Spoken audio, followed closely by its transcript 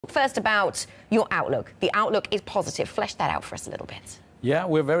First, about your outlook. The outlook is positive. Flesh that out for us a little bit. Yeah,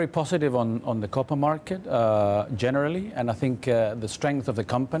 we're very positive on the copper market generally, and I think the strength of the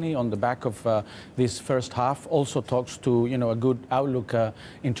company on the back of this first half also talks to a good outlook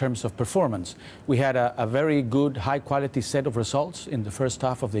in terms of performance. We had a very good, high-quality set of results in the first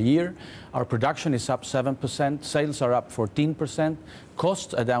half of the year. Our production is up 7%, sales are up 14%,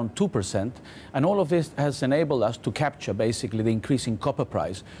 costs are down 2%, and all of this has enabled us to capture basically the increasing copper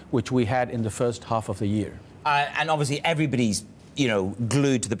price, which we had in the first half of the year. And obviously everybody's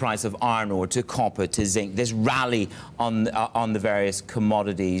glued to the price of iron ore, to copper, to zinc. This rally on the various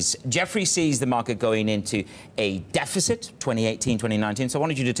commodities. Jeffrey sees the market going into a deficit, 2018, 2019. So I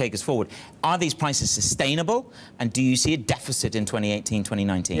wanted you to take us forward. Are these prices sustainable? And do you see a deficit in 2018,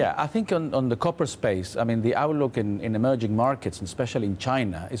 2019? Yeah, I think on the copper space, I mean, the outlook in emerging markets, and especially in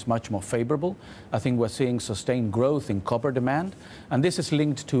China, is much more favorable. I think we're seeing sustained growth in copper demand. And this is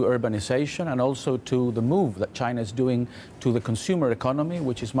linked to urbanization and also to the move that China is doing to the consumer economy,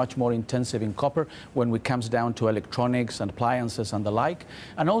 which is much more intensive in copper when it comes down to electronics and appliances and the like.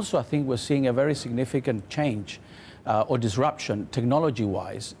 And also I think we're seeing a very significant change or disruption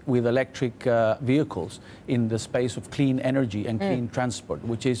technology-wise with electric vehicles in the space of clean energy and clean transport,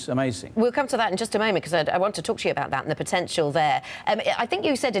 which is amazing. We'll come to that in just a moment because I want to talk to you about that and the potential there. I think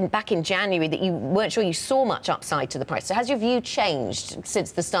you said back in January that you weren't sure you saw much upside to the price. So has your view changed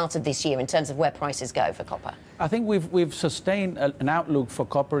since the start of this year in terms of where prices go for copper? I think we've sustained an outlook for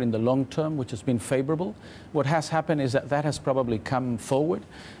copper in the long term, which has been favorable. What has happened is that has probably come forward,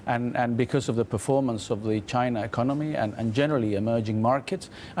 and because of the performance of the China economy and generally emerging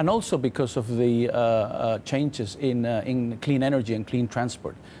markets, and also because of the changes in clean energy and clean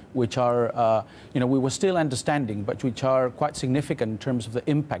transport, which are, we were still understanding, but which are quite significant in terms of the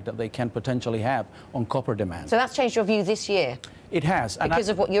impact that they can potentially have on copper demand. So that's changed your view this year? It has. Because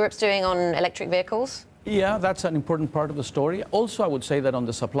of what Europe's doing on electric vehicles? Yeah, that's an important part of the story. Also, I would say that on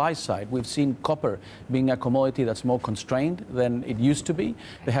the supply side, we've seen copper being a commodity that's more constrained than it used to be.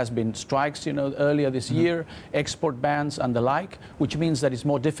 There has been strikes, earlier this year, export bans and the like, which means that it's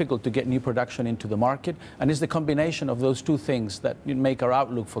more difficult to get new production into the market. And it's the combination of those two things that make our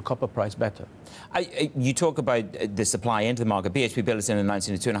outlook for copper price better. You talk about the supply into the market. BHP Billiton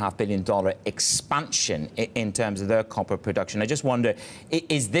announcing a $2.5 billion expansion in terms of their copper production. I just wonder,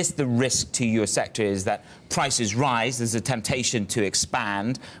 is this the risk to your sector? Is that prices rise, there's a temptation to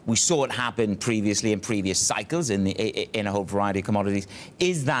expand. We saw it happen previously in previous cycles in a whole variety of commodities.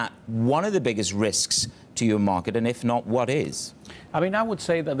 Is that one of the biggest risks to your market? And if not, what is? I mean, I would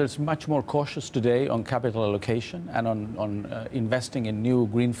say that there's much more cautious today on capital allocation and on investing in new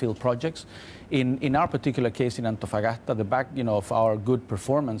greenfield projects. In our particular case in Antofagasta, the back of our good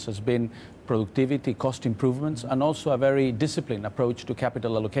performance has been productivity, cost improvements, and also a very disciplined approach to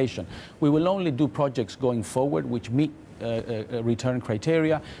capital allocation. We will only do projects going forward which meet return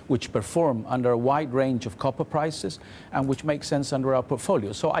criteria, which perform under a wide range of copper prices, and which make sense under our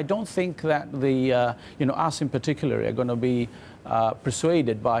portfolio. So I don't think that us in particular are going to be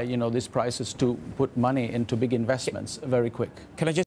persuaded by these prices to put money into big investments very quick. Can I just